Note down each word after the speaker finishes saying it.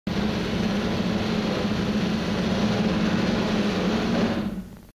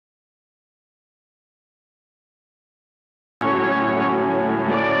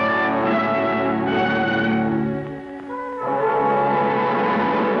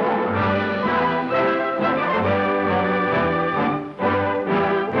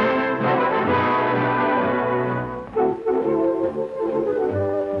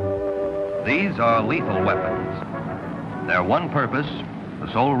are lethal weapons. Their one purpose,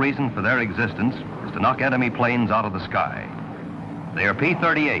 the sole reason for their existence, is to knock enemy planes out of the sky. They are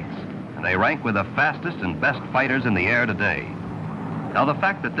P-38s, and they rank with the fastest and best fighters in the air today. Now, the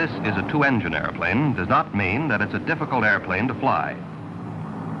fact that this is a two-engine airplane does not mean that it's a difficult airplane to fly.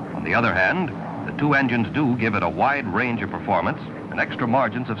 On the other hand, the two engines do give it a wide range of performance and extra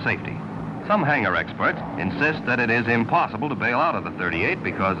margins of safety. Some hangar experts insist that it is impossible to bail out of the 38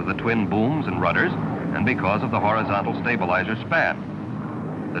 because of the twin booms and rudders and because of the horizontal stabilizer span.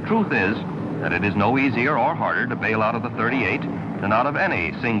 The truth is that it is no easier or harder to bail out of the 38 than out of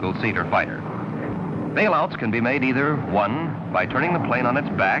any single-seater fighter. Bailouts can be made either, one, by turning the plane on its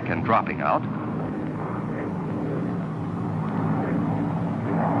back and dropping out,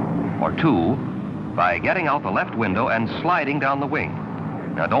 or two, by getting out the left window and sliding down the wing.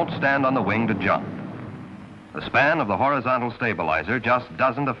 Now, don't stand on the wing to jump. The span of the horizontal stabilizer just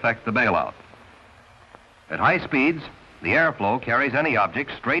doesn't affect the bailout. At high speeds, the airflow carries any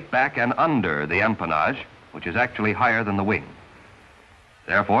object straight back and under the empennage, which is actually higher than the wing.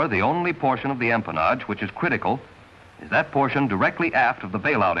 Therefore, the only portion of the empennage which is critical is that portion directly aft of the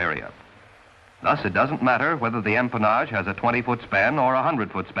bailout area. Thus, it doesn't matter whether the empennage has a 20-foot span or a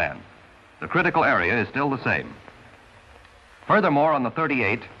 100-foot span. The critical area is still the same. Furthermore, on the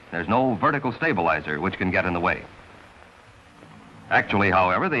 38, there's no vertical stabilizer which can get in the way. Actually,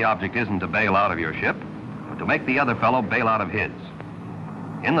 however, the object isn't to bail out of your ship, but to make the other fellow bail out of his.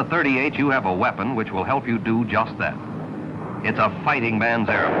 In the 38, you have a weapon which will help you do just that. It's a fighting man's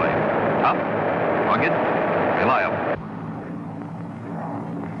airplane. Tough, rugged, reliable.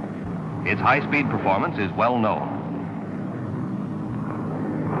 Its high-speed performance is well known.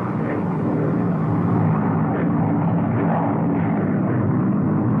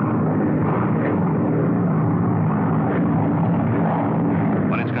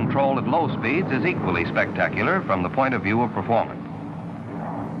 But its control at low speeds is equally spectacular from the point of view of performance.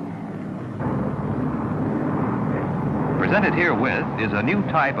 Presented herewith is a new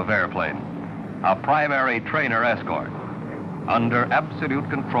type of airplane, a primary trainer escort, under absolute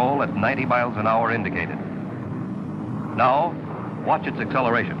control at 90 miles an hour indicated. Now, watch its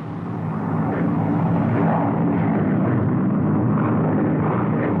acceleration.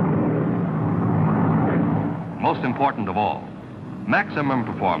 Most important of all, maximum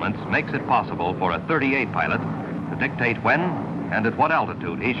performance makes it possible for a 38 pilot to dictate when and at what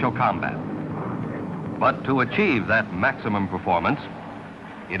altitude he shall combat. But to achieve that maximum performance,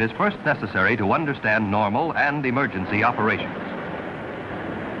 it is first necessary to understand normal and emergency operations.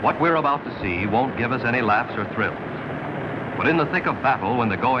 What we're about to see won't give us any laughs or thrills, but in the thick of battle, when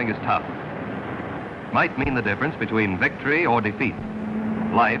the going is tough, might mean the difference between victory or defeat,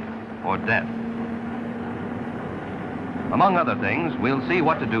 life or death. Among other things, we'll see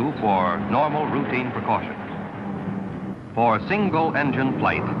what to do for normal routine precautions. For single-engine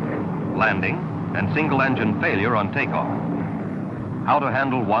flight, landing, and single-engine failure on takeoff. How to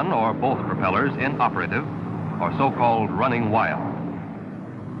handle one or both propellers inoperative, or so-called running wild.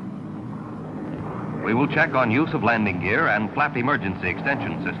 We will check on use of landing gear and flap emergency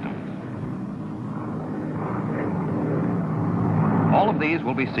extension systems. All of these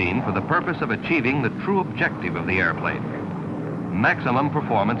will be seen for the purpose of achieving the true objective of the airplane, maximum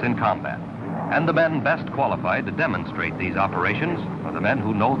performance in combat. And the men best qualified to demonstrate these operations are the men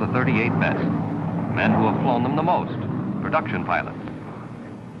who know the 38 best. Men who have flown them the most, production pilots.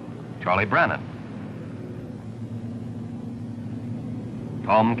 Charlie Brannan,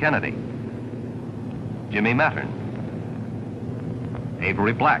 Tom Kennedy, Jimmy Mattern,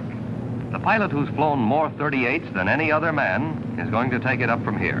 Avery Black. The pilot who's flown more 38s than any other man is going to take it up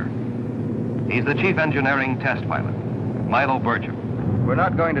from here. He's the chief engineering test pilot, Milo Burcham. We're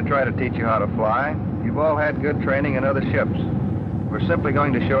not going to try to teach you how to fly. You've all had good training in other ships. We're simply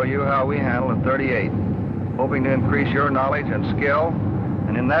going to show you how we handle a 38, hoping to increase your knowledge and skill,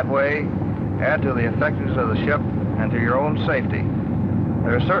 and in that way, add to the effectiveness of the ship and to your own safety.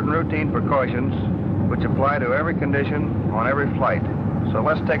 There are certain routine precautions which apply to every condition on every flight. So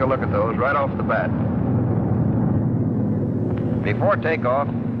let's take a look at those right off the bat. Before takeoff,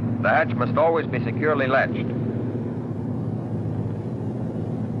 the hatch must always be securely latched.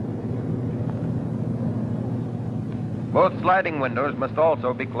 Both sliding windows must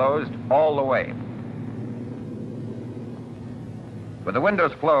also be closed all the way. With the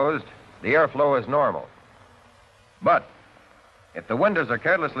windows closed, the airflow is normal. But if the windows are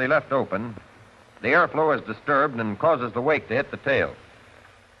carelessly left open, the airflow is disturbed and causes the wake to hit the tail.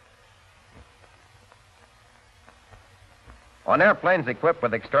 On airplanes equipped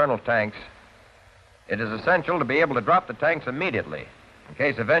with external tanks, it is essential to be able to drop the tanks immediately in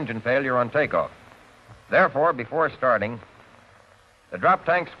case of engine failure on takeoff. Therefore, before starting, the drop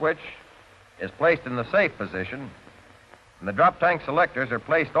tank switch is placed in the safe position, and the drop tank selectors are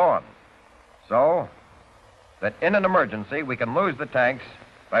placed on, so that in an emergency we can lose the tanks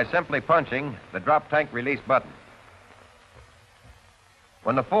by simply punching the drop tank release button.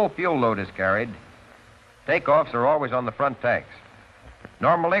 When the full fuel load is carried, takeoffs are always on the front tanks.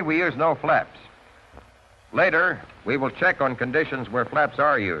 Normally, we use no flaps. Later, we will check on conditions where flaps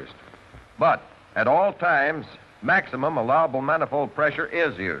are used. But at all times, maximum allowable manifold pressure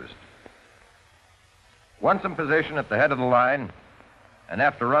is used. Once in position at the head of the line, and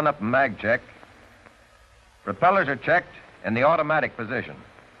after run-up and mag check, propellers are checked in the automatic position.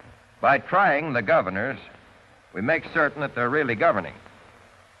 By trying the governors, we make certain that they're really governing.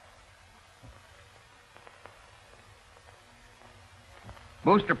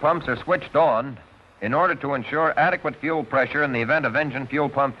 Booster pumps are switched on in order to ensure adequate fuel pressure in the event of engine fuel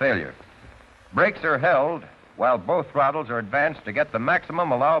pump failure. Brakes are held while both throttles are advanced to get the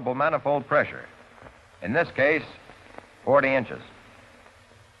maximum allowable manifold pressure. In this case, 40 inches.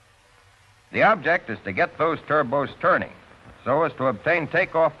 The object is to get those turbos turning so as to obtain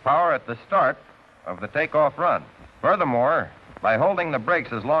takeoff power at the start of the takeoff run. Furthermore, by holding the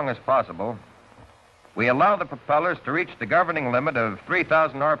brakes as long as possible, we allow the propellers to reach the governing limit of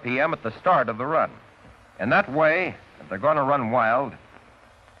 3,000 RPM at the start of the run. In that way, if they're going to run wild,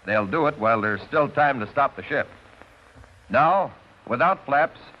 they'll do it while there's still time to stop the ship. Now, without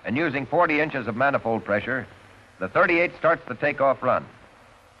flaps and using 40 inches of manifold pressure, the 38 starts the takeoff run.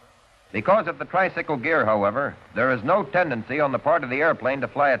 Because of the tricycle gear, however, there is no tendency on the part of the airplane to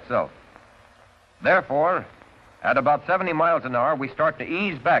fly itself. Therefore, at about 70 miles an hour, we start to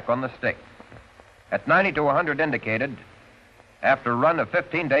ease back on the stick. At 90 to 100 indicated, after a run of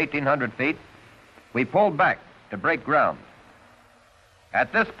 15 to 1,800 feet, we pull back to break ground.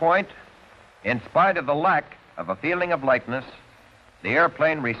 At this point, in spite of the lack of a feeling of lightness, the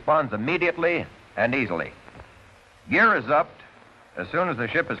airplane responds immediately and easily. Gear is upped as soon as the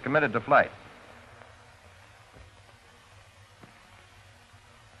ship is committed to flight.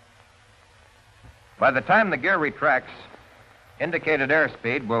 By the time the gear retracts, indicated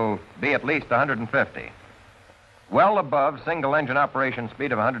airspeed will be at least 150, well above single-engine operation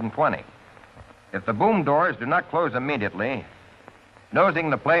speed of 120. If the boom doors do not close immediately, nosing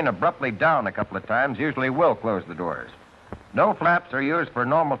the plane abruptly down a couple of times usually will close the doors. No flaps are used for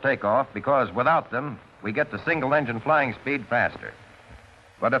normal takeoff because without them, we get the single-engine flying speed faster.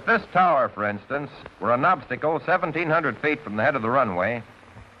 But if this tower, for instance, were an obstacle 1,700 feet from the head of the runway,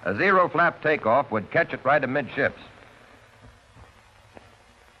 a zero-flap takeoff would catch it right amidships.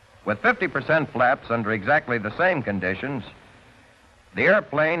 With 50% flaps under exactly the same conditions, the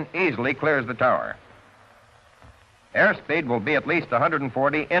airplane easily clears the tower. Airspeed will be at least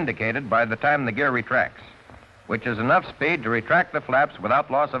 140 indicated by the time the gear retracts, which is enough speed to retract the flaps without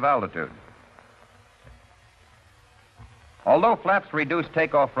loss of altitude. Although flaps reduce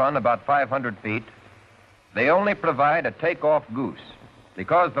takeoff run about 500 feet, they only provide a takeoff goose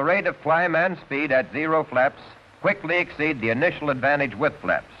because the rate of climb and speed at zero flaps quickly exceed the initial advantage with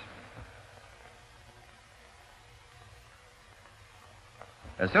flaps.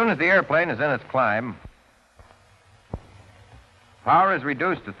 As soon as the airplane is in its climb, power is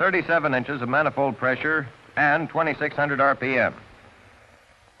reduced to 37 inches of manifold pressure and 2,600 RPM.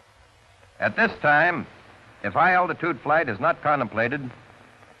 At this time, if high-altitude flight is not contemplated,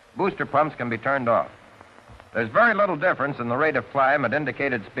 booster pumps can be turned off. There's very little difference in the rate of climb at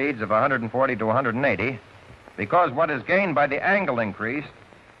indicated speeds of 140 to 180 because what is gained by the angle increase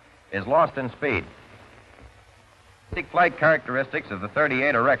is lost in speed. Basic flight characteristics of the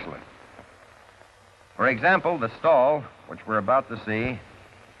 38 are excellent. For example, the stall, which we're about to see,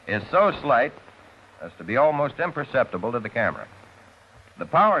 is so slight as to be almost imperceptible to the camera. The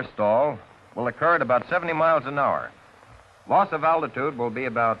power stall will occur at about 70 miles an hour. Loss of altitude will be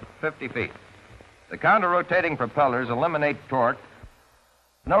about 50 feet. The counter-rotating propellers eliminate torque.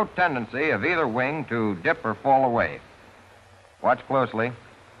 No tendency of either wing to dip or fall away. Watch closely.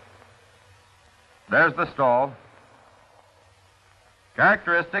 There's the stall.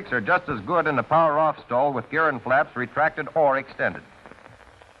 Characteristics are just as good in the power-off stall with gear and flaps retracted or extended.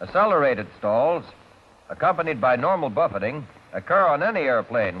 Accelerated stalls, accompanied by normal buffeting, occur on any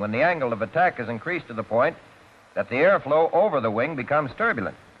airplane when the angle of attack is increased to the point that the airflow over the wing becomes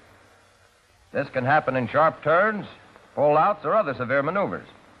turbulent. This can happen in sharp turns, pull-outs, or other severe maneuvers.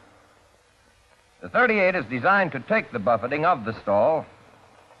 The 38 is designed to take the buffeting of the stall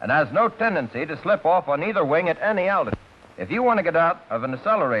and has no tendency to slip off on either wing at any altitude. If you want to get out of an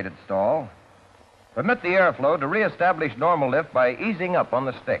accelerated stall, permit the airflow to reestablish normal lift by easing up on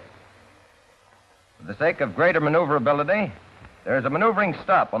the stick. For the sake of greater maneuverability, there is a maneuvering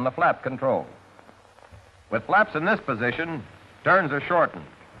stop on the flap control. With flaps in this position, turns are shortened,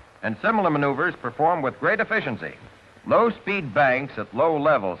 and similar maneuvers perform with great efficiency. Low-speed banks at low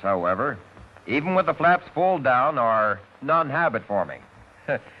levels, however, even with the flaps full down, are non-habit forming.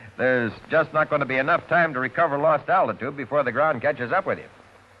 There's just not going to be enough time to recover lost altitude before the ground catches up with you.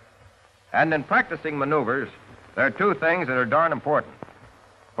 And in practicing maneuvers, there are two things that are darn important.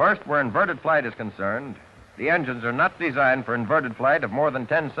 First, where inverted flight is concerned, the engines are not designed for inverted flight of more than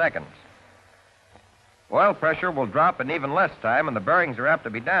 10 seconds. Oil pressure will drop in even less time, and the bearings are apt to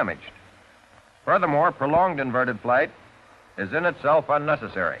be damaged. Furthermore, prolonged inverted flight is in itself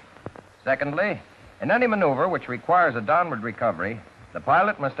unnecessary. Secondly, in any maneuver which requires a downward recovery, the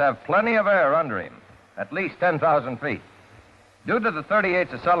pilot must have plenty of air under him, at least 10,000 feet. Due to the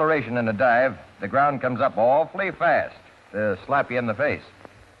 38's acceleration in a dive, the ground comes up awfully fast to slap you in the face.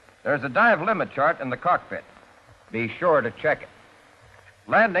 There's a dive limit chart in the cockpit. Be sure to check it.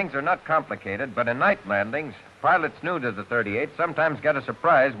 Landings are not complicated, but in night landings, pilots new to the 38 sometimes get a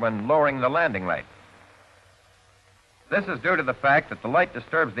surprise when lowering the landing light. This is due to the fact that the light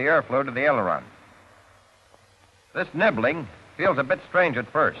disturbs the airflow to the aileron. This nibbling feels a bit strange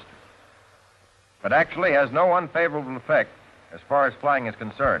at first, but actually has no unfavorable effect as far as flying is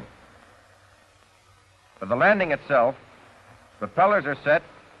concerned. For the landing itself, propellers are set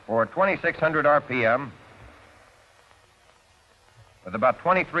for 2,600 RPM with about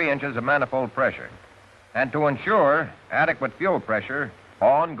 23 inches of manifold pressure. And to ensure adequate fuel pressure,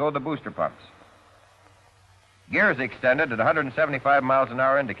 on go the booster pumps. Gears extended at 175 miles an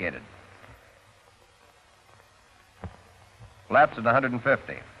hour indicated. Flaps at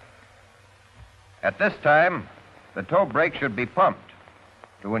 150. At this time, the toe brake should be pumped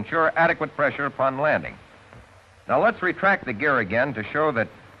to ensure adequate pressure upon landing. Now let's retract the gear again to show that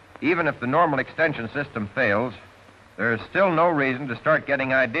even if the normal extension system fails, there is still no reason to start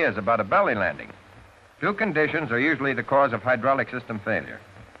getting ideas about a belly landing. Two conditions are usually the cause of hydraulic system failure.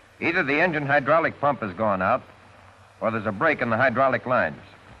 Either the engine hydraulic pump has gone out, or there's a break in the hydraulic lines.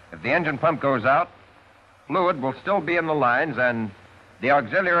 If the engine pump goes out, fluid will still be in the lines, and the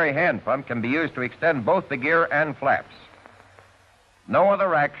auxiliary hand pump can be used to extend both the gear and flaps. No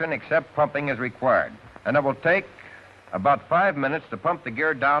other action except pumping is required, and it will take about 5 minutes to pump the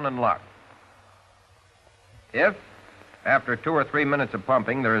gear down and lock. If, after 2 or 3 minutes of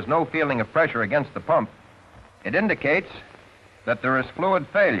pumping, there is no feeling of pressure against the pump, it indicates that there is fluid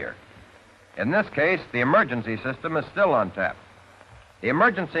failure. In this case, the emergency system is still on tap. The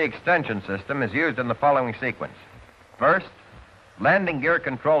emergency extension system is used in the following sequence. First, landing gear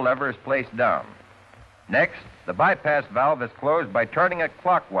control lever is placed down. Next, the bypass valve is closed by turning it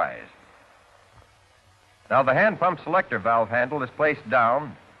clockwise. Now the hand pump selector valve handle is placed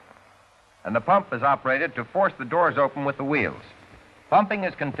down, and the pump is operated to force the doors open with the wheels. Pumping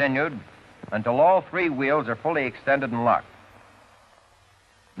is continued until all 3 wheels are fully extended and locked.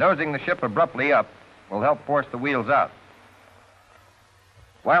 Nosing the ship abruptly up will help force the wheels out.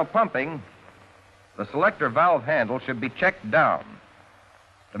 While pumping, the selector valve handle should be checked down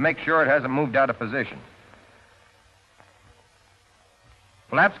to make sure it hasn't moved out of position.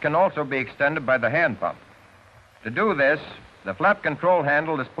 Flaps can also be extended by the hand pump. To do this, the flap control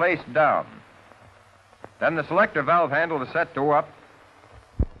handle is placed down. Then the selector valve handle is set to up,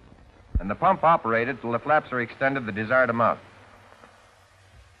 and the pump operated till the flaps are extended the desired amount.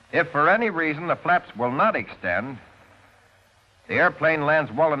 If for any reason the flaps will not extend, the airplane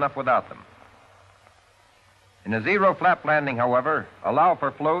lands well enough without them. In a zero flap landing, however, allow for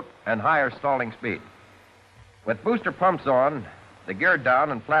float and higher stalling speed. With booster pumps on, the gear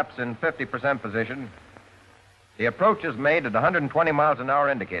down and flaps in 50% position, the approach is made at 120 miles an hour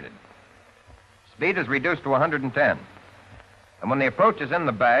indicated. Speed is reduced to 110. And when the approach is in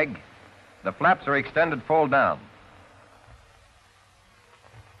the bag, the flaps are extended full down.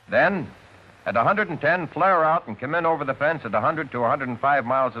 Then, at 110, flare out and come in over the fence at 100 to 105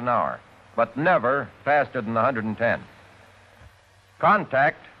 miles an hour, but never faster than 110.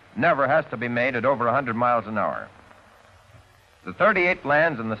 Contact never has to be made at over 100 miles an hour. The 38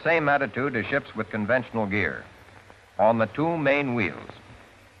 lands in the same attitude as ships with conventional gear, on the 2 main wheels.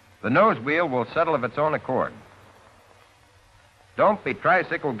 The nose wheel will settle of its own accord. Don't be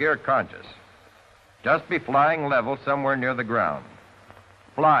tricycle gear conscious. Just be flying level somewhere near the ground.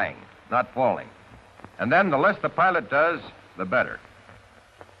 Flying, not falling. And then the less the pilot does, the better.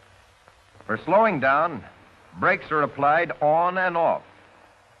 For slowing down, brakes are applied on and off,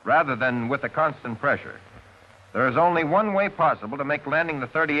 rather than with a constant pressure. There is only one way possible to make landing the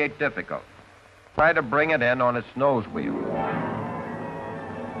 38 difficult. Try to bring it in on its nose wheel.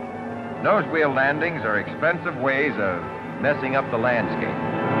 Nose wheel landings are expensive ways of messing up the landscape.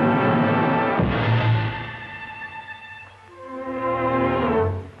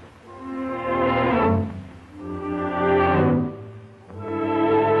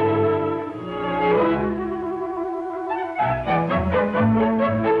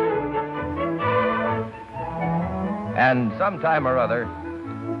 And sometime or other,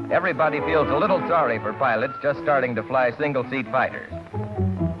 everybody feels a little sorry for pilots just starting to fly single-seat fighters.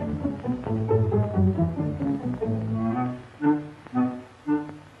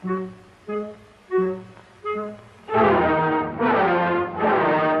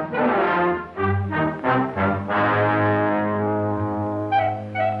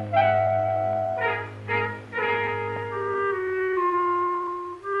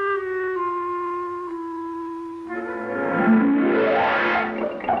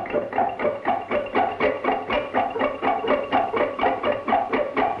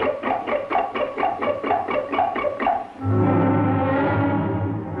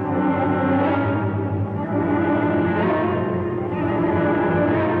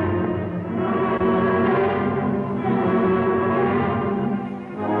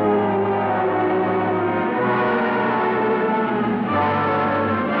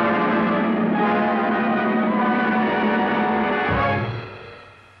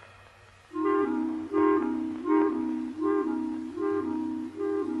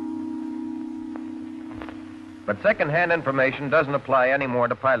 But second-hand information doesn't apply anymore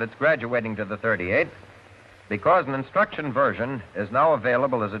to pilots graduating to the 38 because an instruction version is now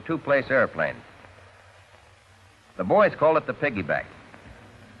available as a two-place airplane. The boys call it the piggyback.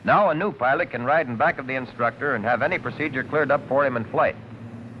 Now a new pilot can ride in back of the instructor and have any procedure cleared up for him in flight.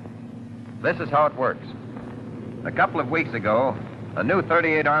 This is how it works. A couple of weeks ago, a new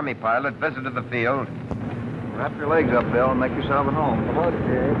 38 Army pilot visited the field. Wrap your legs up, Bill, and make yourself at home. Come on,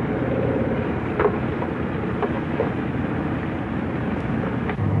 Dave.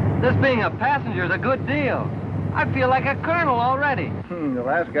 This being a passenger is a good deal. I feel like a colonel already. The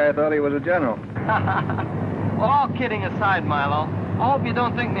last guy thought he was a general. Well, all kidding aside, Milo, I hope you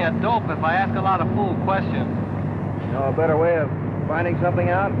don't think me a dope if I ask a lot of fool questions. You know a better way of finding something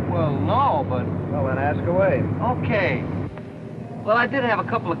out? Well, no, but... Well, then ask away. Okay. Well, I did have a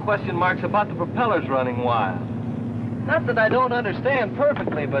couple of question marks about the propellers running wild. Not that I don't understand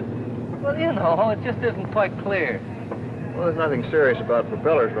perfectly, but, well, you know, it just isn't quite clear. Well, there's nothing serious about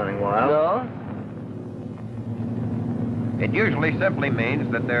propellers running wild. No? It usually simply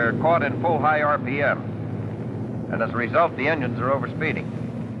means that they're caught in full high RPM. And as a result, the engines are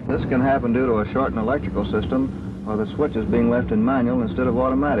overspeeding. This can happen due to a shortened electrical system or the switches being left in manual instead of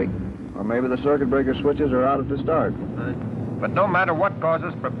automatic. Or maybe the circuit breaker switches are out at the start. But no matter what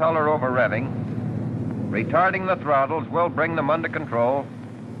causes propeller over-revving, retarding the throttles will bring them under control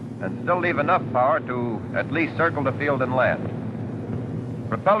and still leave enough power to at least circle the field and land.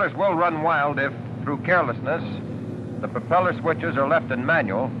 Propellers will run wild if, through carelessness, the propeller switches are left in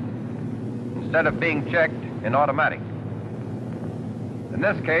manual instead of being checked in automatic. In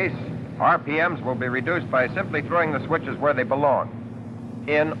this case, RPMs will be reduced by simply throwing the switches where they belong,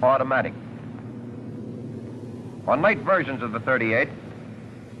 in automatic. On late versions of the 38,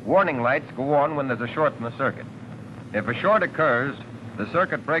 warning lights go on when there's a short in the circuit. If a short occurs, the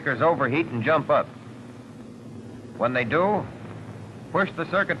circuit breakers overheat and jump up. When they do, push the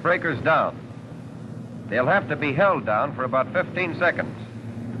circuit breakers down. They'll have to be held down for about 15 seconds.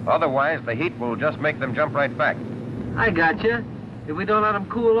 Otherwise, the heat will just make them jump right back. I gotcha. If we don't let them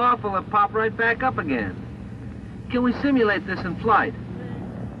cool off, will it pop right back up again? Can we simulate this in flight?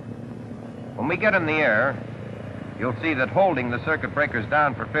 When we get in the air, you'll see that holding the circuit breakers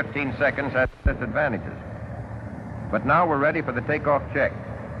down for 15 seconds has disadvantages. But now we're ready for the takeoff check.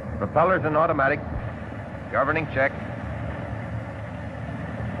 Propellers in automatic, governing check.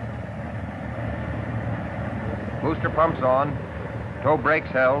 Booster pumps on, tow brakes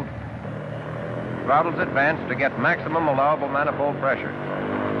held, throttles advanced to get maximum allowable manifold pressure.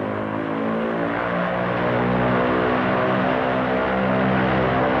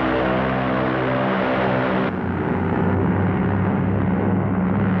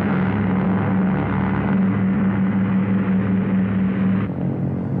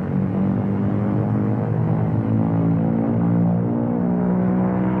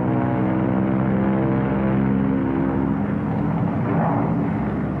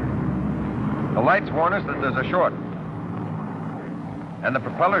 The lights warn us that there's a short. And the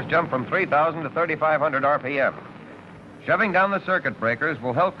propellers jump from 3,000 to 3,500 RPM. Shoving down the circuit breakers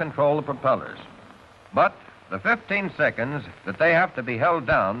will help control the propellers. But the 15 seconds that they have to be held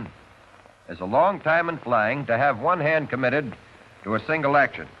down is a long time in flying to have one hand committed to a single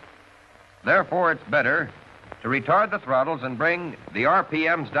action. Therefore, it's better to retard the throttles and bring the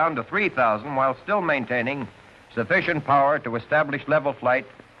RPMs down to 3,000 while still maintaining sufficient power to establish level flight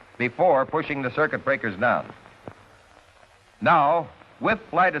before pushing the circuit breakers down. Now, with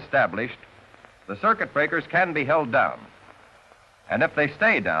flight established, the circuit breakers can be held down. And if they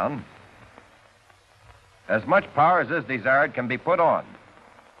stay down, as much power as is desired can be put on,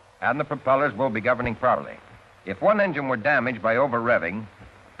 and the propellers will be governing properly. If one engine were damaged by over-revving,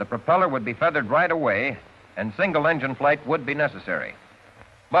 the propeller would be feathered right away, and single-engine flight would be necessary.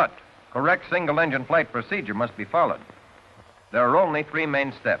 But correct single-engine flight procedure must be followed. There are only 3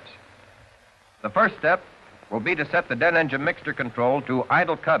 main steps. The first step will be to set the dead engine mixture control to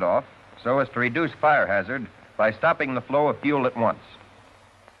idle cutoff so as to reduce fire hazard by stopping the flow of fuel at once.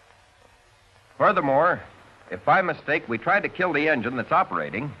 Furthermore, if by mistake we try to kill the engine that's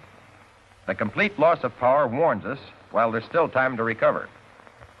operating, the complete loss of power warns us while there's still time to recover.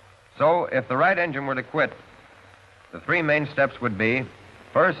 So, if the right engine were to quit, the 3 main steps would be,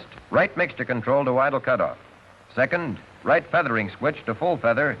 first, right mixture control to idle cutoff. Second, right feathering switch to full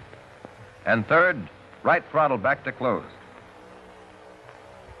feather. And third, right throttle back to closed.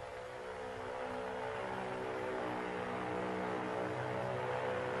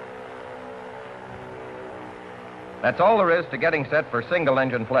 That's all there is to getting set for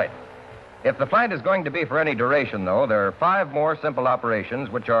single-engine flight. If the flight is going to be for any duration, though, there are 5 more simple operations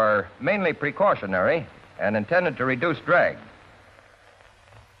which are mainly precautionary and intended to reduce drag.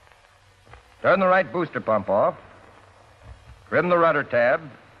 Turn the right booster pump off, trim the rudder tab,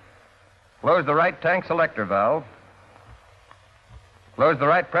 close the right tank selector valve, close the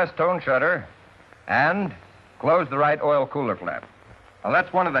right press tone shutter, and close the right oil cooler flap. Now,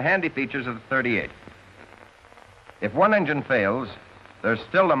 that's one of the handy features of the 38. If one engine fails, there's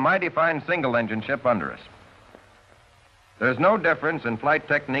still a mighty fine single-engine ship under us. There's no difference in flight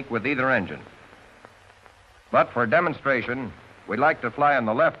technique with either engine. But for demonstration, we'd like to fly on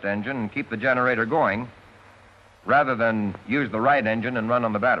the left engine and keep the generator going, rather than use the right engine and run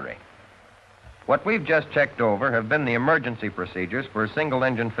on the battery. What we've just checked over have been the emergency procedures for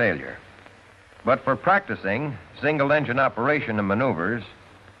single-engine failure. But for practicing single-engine operation and maneuvers,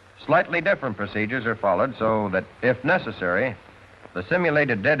 slightly different procedures are followed so that, if necessary, the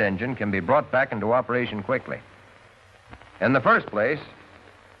simulated dead engine can be brought back into operation quickly. In the first place,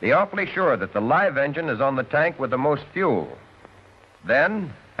 be awfully sure that the live engine is on the tank with the most fuel.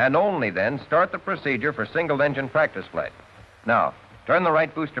 Then, and only then, start the procedure for single-engine practice flight. Now, turn the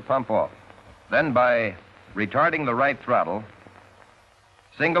right booster pump off. Then, by retarding the right throttle,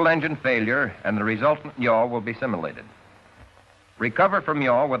 single-engine failure and the resultant yaw will be simulated. Recover from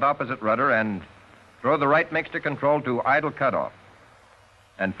yaw with opposite rudder and throw the right mixture control to idle cutoff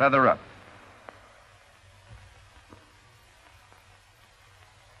and feather up.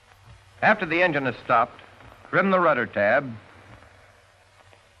 After the engine is stopped, trim the rudder tab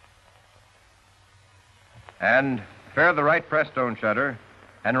and fare the right press tone shutter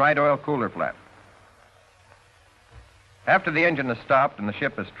and right oil cooler flap. After the engine is stopped and the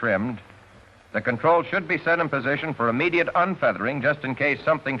ship is trimmed, the control should be set in position for immediate unfeathering just in case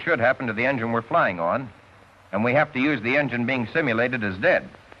something should happen to the engine we're flying on, and we have to use the engine being simulated as dead.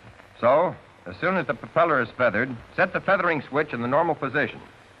 So, as soon as the propeller is feathered, set the feathering switch in the normal position.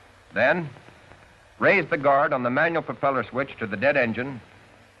 Then, raise the guard on the manual propeller switch to the dead engine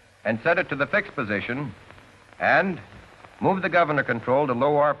and set it to the fixed position, and move the governor control to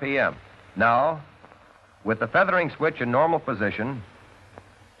low RPM. Now, with the feathering switch in normal position,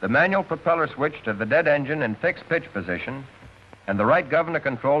 the manual propeller switch to the dead engine in fixed pitch position, and the right governor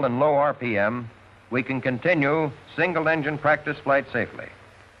control in low RPM, we can continue single-engine practice flight safely.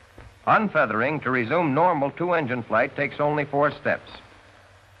 Unfeathering to resume normal 2-engine flight takes only 4 steps.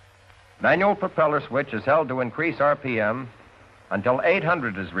 Manual propeller switch is held to increase RPM until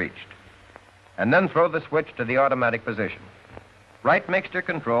 800 is reached, and then throw the switch to the automatic position. Right mixture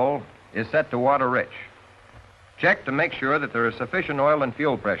control is set to water-rich. Check to make sure that there is sufficient oil and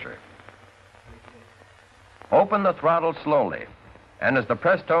fuel pressure. Open the throttle slowly, and as the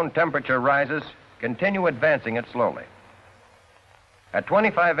press tone temperature rises, continue advancing it slowly. At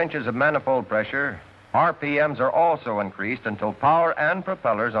 25 inches of manifold pressure, RPMs are also increased until power and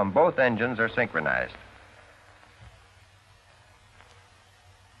propellers on both engines are synchronized.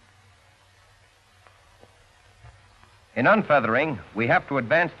 In unfeathering, we have to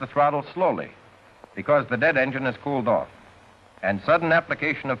advance the throttle slowly because the dead engine has cooled off, and sudden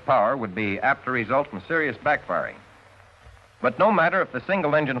application of power would be apt to result in serious backfiring. But no matter if the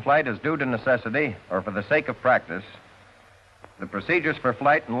single-engine flight is due to necessity or for the sake of practice, the procedures for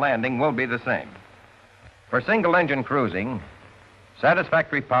flight and landing will be the same. For single-engine cruising,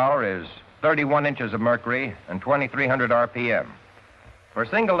 satisfactory power is 31 inches of mercury and 2,300 RPM. For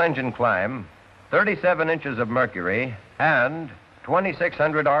single-engine climb, 37 inches of mercury and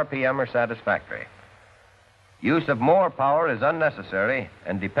 2,600 RPM are satisfactory. Use of more power is unnecessary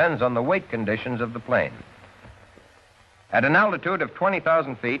and depends on the weight conditions of the plane. At an altitude of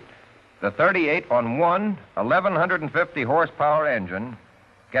 20,000 feet, the 38 on one 1,150 horsepower engine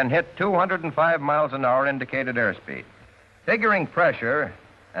can hit 205 miles an hour indicated airspeed. Figuring pressure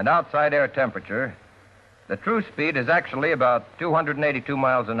and outside air temperature, the true speed is actually about 282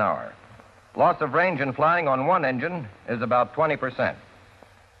 miles an hour. Loss of range in flying on one engine is about 20%.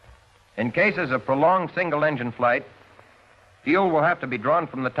 In cases of prolonged single-engine flight, fuel will have to be drawn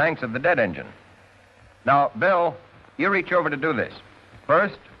from the tanks of the dead engine. Now, Bill, you reach over to do this.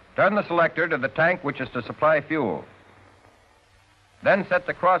 First, turn the selector to the tank which is to supply fuel. Then set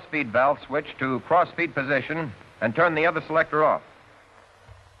the cross-feed valve switch to cross-feed position and turn the other selector off.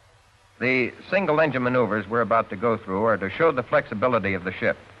 The single-engine maneuvers we're about to go through are to show the flexibility of the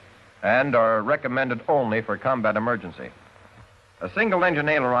ship and are recommended only for combat emergency. A single-engine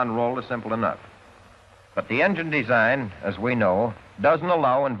aileron roll is simple enough. But the engine design, as we know, doesn't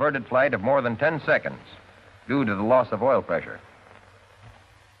allow inverted flight of more than 10 seconds due to the loss of oil pressure.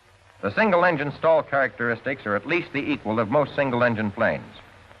 The single-engine stall characteristics are at least the equal of most single-engine planes.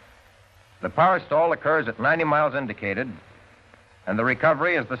 The power stall occurs at 90 miles indicated, and the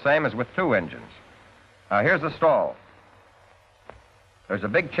recovery is the same as with two engines. Now, here's the stall. There's a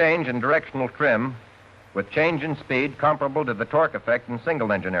big change in directional trim with change in speed comparable to the torque effect in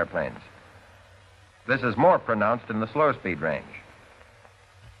single-engine airplanes. This is more pronounced in the slow-speed range.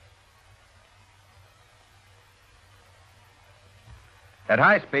 At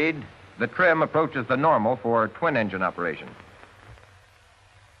high speed, the trim approaches the normal for twin-engine operation.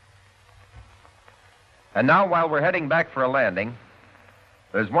 And now, while we're heading back for a landing,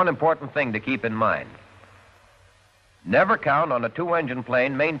 there's one important thing to keep in mind. Never count on a two-engine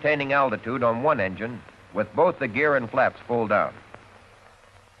plane maintaining altitude on one engine with both the gear and flaps pulled down.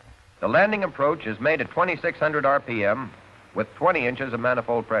 The landing approach is made at 2,600 RPM with 20 inches of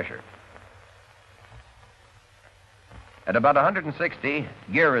manifold pressure. At about 160,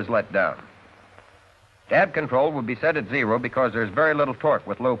 gear is let down. Tab control will be set at 0 because there's very little torque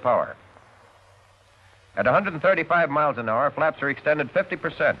with low power. At 135 miles an hour, flaps are extended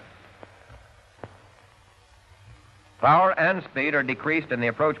 50%. Power and speed are decreased in the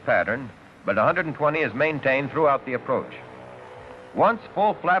approach pattern, but 120 is maintained throughout the approach. Once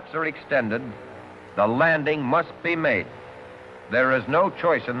full flaps are extended, the landing must be made. There is no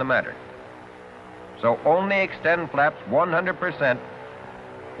choice in the matter. So only extend flaps 100%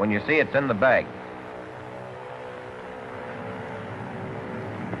 when you see it's in the bag.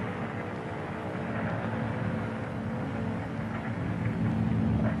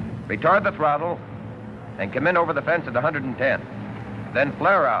 Retard the throttle and come in over the fence at 110. Then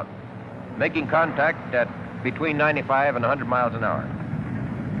flare out, making contact at between 95 and 100 miles an hour.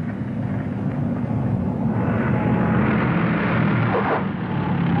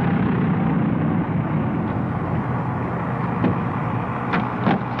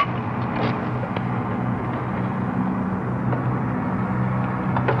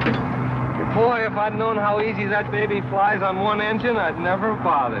 Boy, if I'd known how easy that baby flies on one engine, I'd never have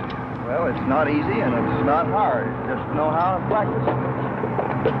bothered. Well, it's not easy and it's not hard. Just know how to practice it.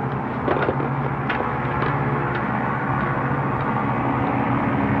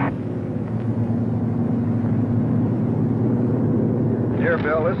 Here,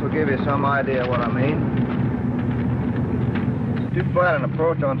 Bill, this will give you some idea what I mean. Too flat an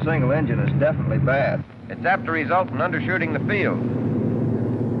approach on single engine is definitely bad. It's apt to result in undershooting the field.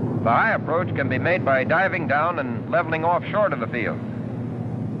 The high approach can be made by diving down and leveling off short of the field.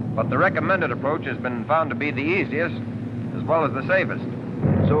 But the recommended approach has been found to be the easiest as well as the safest.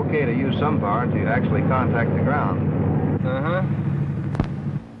 It's okay to use some power until you actually contact the ground. Uh-huh.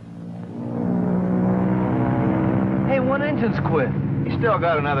 Hey, one engine's quit. You still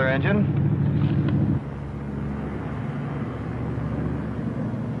got another engine.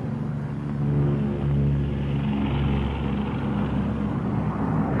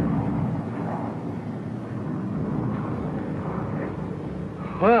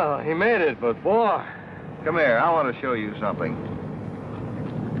 Well, he made it, but boy. Come here, I want to show you something.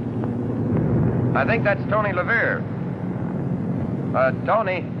 I think that's Tony Levere.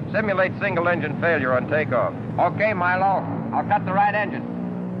 Tony, simulate single-engine failure on takeoff. Okay, Milo. I'll cut the right engine.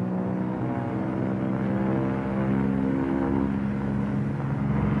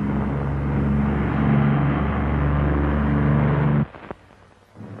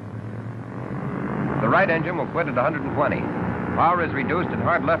 The right engine will quit at 120. Power is reduced and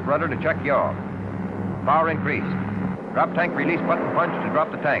hard left rudder to check yaw. Power increased. Drop tank release button punch to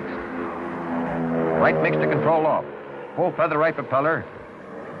drop the tanks. Right mix to control off. Full feather right propeller.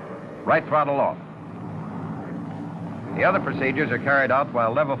 Right throttle off. The other procedures are carried out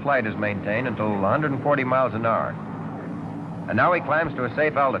while level flight is maintained until 140 miles an hour. And now he climbs to a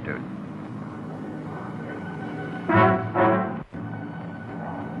safe altitude.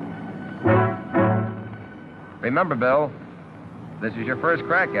 Remember, Bill, this is your first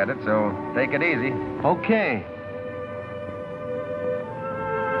crack at it, so take it easy. Okay.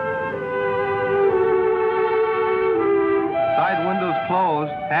 Side windows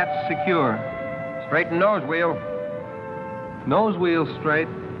closed, hatch secure. Straighten nose wheel. Nose wheel straight.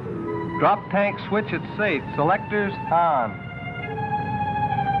 Drop tank switch at safe. Selectors on.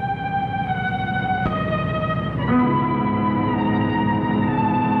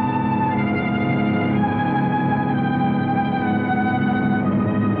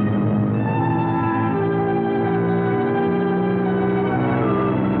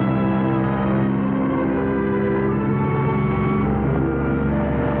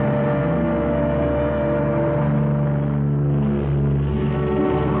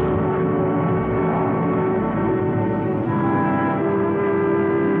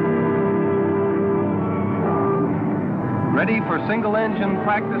 Ready for single engine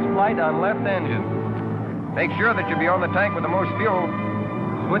practice flight on left engine. Make sure that you be on the tank with the most fuel.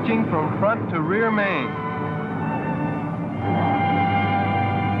 Switching from front to rear main.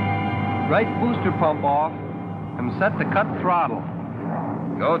 Right booster pump off and set to cut throttle.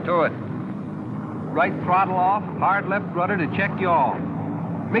 Go to it. Right throttle off, hard left rudder to check yaw.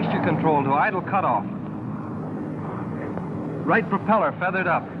 Mixture control to idle cutoff. Right propeller feathered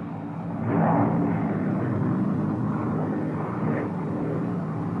up.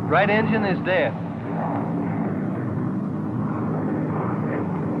 Right engine is dead.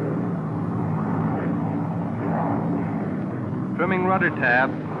 Trimming rudder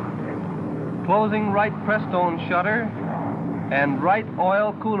tab. Closing right press-stone shutter and right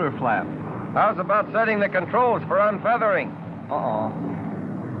oil cooler flap. How's about setting the controls for unfeathering?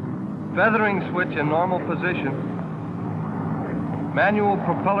 Feathering switch in normal position. Manual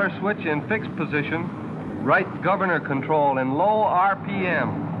propeller switch in fixed position. Right governor control in low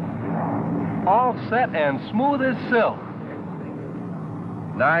RPM. All set and smooth as silk.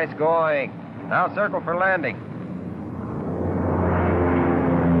 Nice going. Now circle for landing.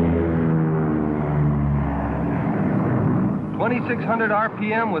 .2600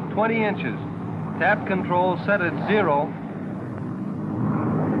 RPM with 20 inches. Tab control set at 0.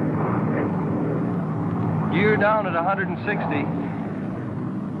 Gear down at 160.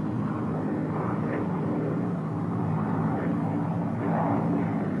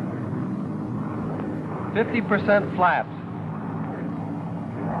 .50% flaps.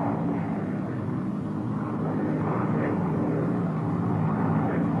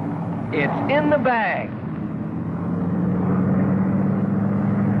 It's in the bag.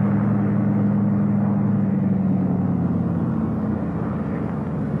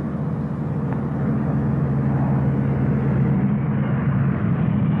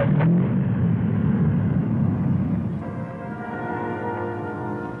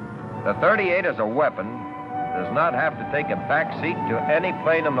 The 38 as a weapon does not have to take a back seat to any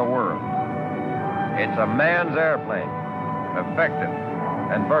plane in the world. It's a man's airplane, effective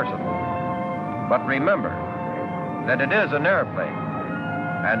and versatile. But remember that it is an airplane,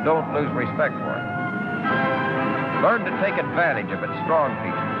 and don't lose respect for it. Learn to take advantage of its strong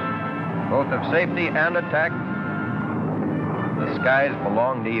features, both of safety and attack. The skies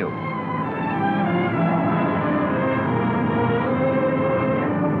belong to you.